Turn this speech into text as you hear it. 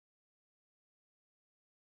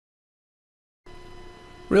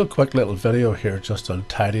Real quick little video here just on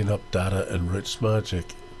tidying up data in Rootsmagic.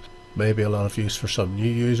 Maybe a lot of use for some new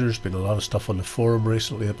users. Been a lot of stuff on the forum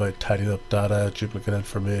recently about tidying up data, duplicate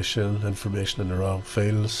information in the wrong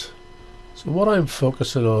fields. So what I'm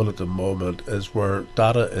focusing on at the moment is where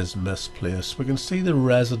data is misplaced. We can see the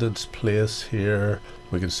residence place here,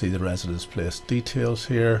 we can see the residence place details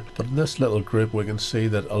here, but in this little group we can see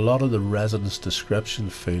that a lot of the residence description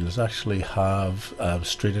fields actually have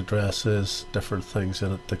street addresses, different things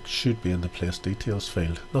in it that should be in the place details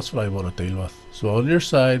field. That's what I want to deal with. So on your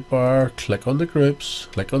sidebar, click on the groups,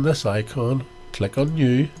 click on this icon, click on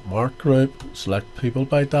new, mark group, select people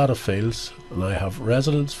by data fields, and I have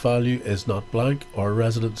residence value is not blank or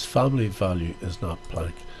residence family value is not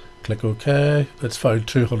blank. Click OK. It's found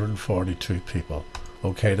 242 people.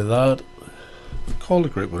 OK to that. Call the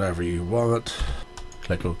group whatever you want.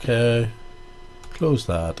 Click OK. Close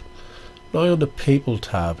that. Now on the people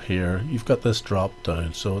tab here, you've got this drop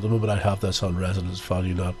down. So at the moment I have this on residence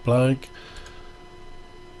value not blank.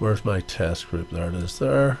 Where's my test group? There it is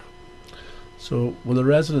there. So with the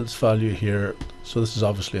residence value here, so this is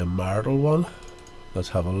obviously a marital one. Let's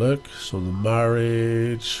have a look. So the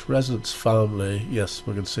marriage, residence family, yes,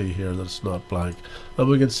 we can see here that it's not blank. And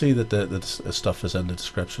we can see that the stuff is in the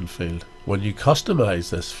description field. When you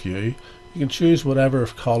customize this view, you can choose whatever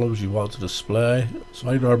columns you want to display.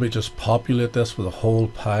 So I normally just populate this with a whole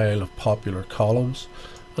pile of popular columns.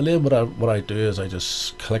 And then what I do is I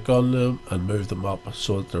just click on them and move them up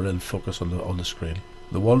so that they're in focus on the screen.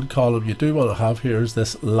 The one column you do want to have here is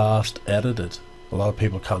this last edited. A lot of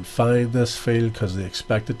people can't find this field because they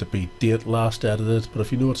expect it to be date last edited, but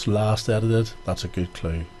if you know it's last edited, that's a good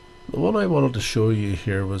clue. The one I wanted to show you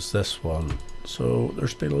here was this one. So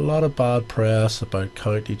there's been a lot of bad press about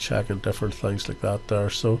county check and different things like that there.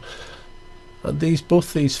 So, and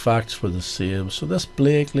both these facts were the same. So this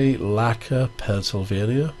Blakely, Lacka,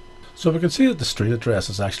 Pennsylvania. So we can see that the street address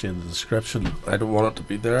is actually in the description. I don't want it to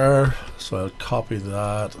be there, so I'll copy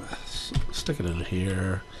that, stick it in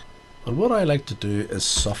here. And what I like to do is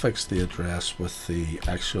suffix the address with the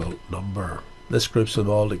actual number. This groups them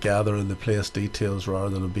all together in the place details rather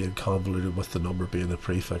than them being convoluted with the number being a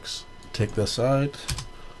prefix. Take this out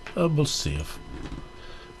and we'll save.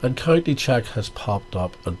 And County Check has popped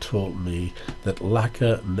up and told me that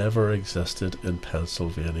Lacka never existed in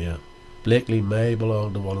Pennsylvania. Blakely may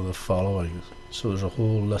belong to one of the following. So there's a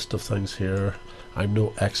whole list of things here. I'm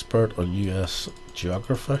no expert on US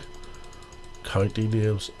geography, county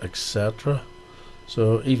names, etc.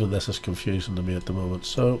 So even this is confusing to me at the moment.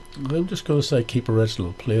 So I'm just going to say keep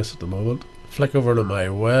original place at the moment. Flick over to my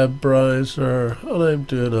web browser and I'm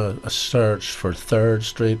doing a search for 3rd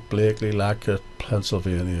Street, Blakely, Lacka,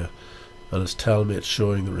 Pennsylvania. And it's telling me it's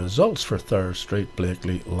showing the results for 3rd Street,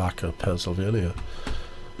 Blakely, Lacka, Pennsylvania.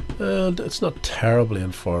 And it's not terribly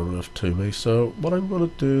informative to me, so what I'm going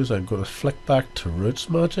to do is I'm going to flick back to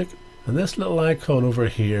Rootsmagic, and this little icon over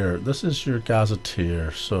here, this is your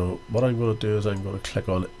gazetteer. So what I'm going to do is I'm going to click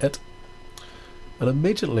on it, and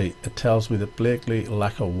immediately it tells me that Blakely,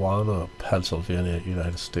 Lackawanna, Pennsylvania,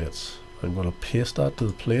 United States. I'm going to paste that to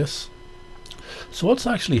the place. So what's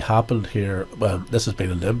actually happened here, well, this has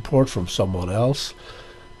been an import from someone else.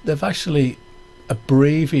 They've actually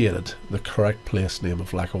abbreviated the correct place name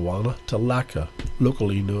of Lackawanna to Lacka,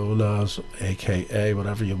 locally known as AKA,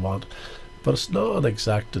 whatever you want, but it's not an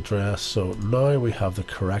exact address. So now we have the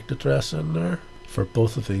correct address in there for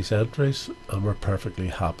both of these entries and we're perfectly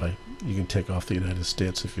happy. You can take off the United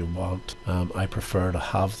States if you want. I prefer to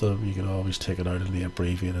have them. You can always take it out in the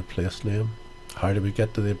abbreviated place name. How do we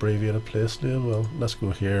get to the abbreviated place name? Well, let's go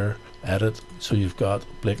here, edit. So you've got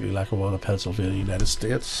Blakely, Lackawanna, Pennsylvania, United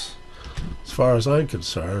States. As far as I'm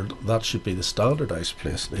concerned, that should be the standardized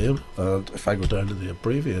place name. And if I go down to the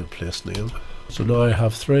abbreviated place name, so now I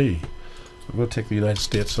have 3. I'm going to take the United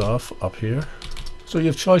States off up here. So you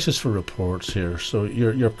have choices for reports here. So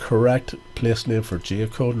your correct place name for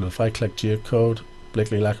geocode, and if I click geocode,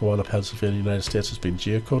 Blakely, Lackawanna, Pennsylvania, United States has been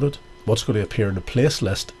geocoded. What's going to appear in the place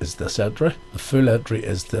list is this entry. The full entry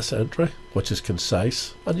is this entry, which is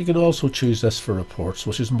concise. And you can also choose this for reports,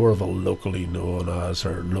 which is more of a locally known as,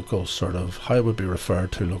 or local sort of, how it would be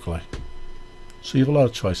referred to locally. So you have a lot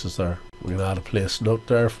of choices there. We can add a place note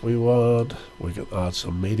there if we want. We can add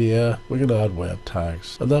some media. We can add web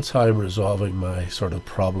tags. And that's how I'm resolving my sort of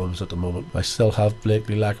problems at the moment. I still have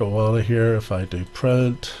Blakely, Lackawanna here. If I do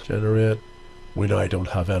print, generate, we now don't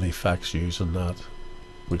have any facts using that.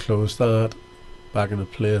 We close that, back in the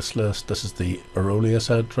place list. This is the erroneous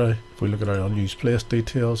entry. If we look at our unused place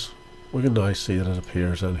details, we can now see that it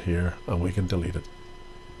appears in here and we can delete it.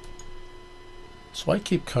 So I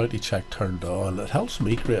keep county check turned on. It helps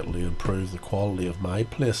me greatly improve the quality of my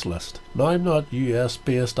place list. Now I'm not US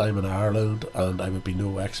based, I'm in Ireland, and I would be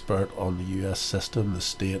no expert on the US system, the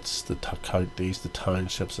states, the counties, the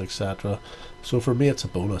townships, etc. So for me it's a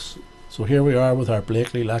bonus. So here we are with our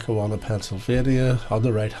Blakely, Lackawanna, Pennsylvania. On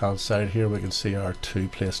the right hand side here we can see our 2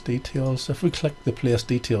 place details. If we click the place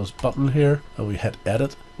details button here and we hit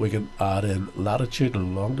edit, we can add in latitude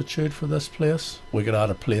and longitude for this place. We can add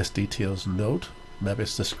a place details note. Maybe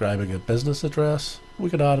it's describing a business address.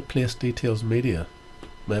 We could add a place details media.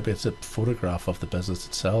 Maybe it's a photograph of the business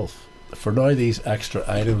itself. For now, these extra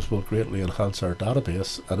items will greatly enhance our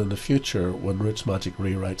database, and in the future, when Rootsmagic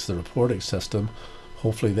rewrites the reporting system,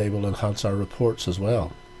 hopefully they will enhance our reports as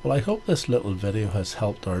well. Well, I hope this little video has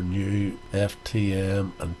helped our new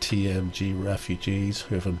FTM and TMG refugees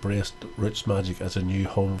who have embraced Rootsmagic as a new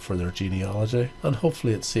home for their genealogy, and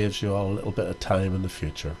hopefully it saves you all a little bit of time in the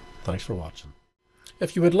future. Thanks for watching.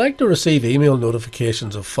 If you would like to receive email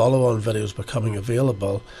notifications of follow-on videos becoming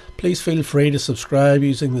available, please feel free to subscribe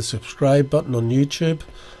using the subscribe button on YouTube.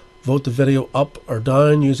 Vote the video up or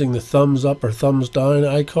down using the thumbs up or thumbs down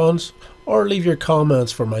icons, or leave your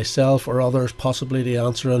comments for myself or others possibly to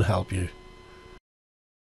answer and help you.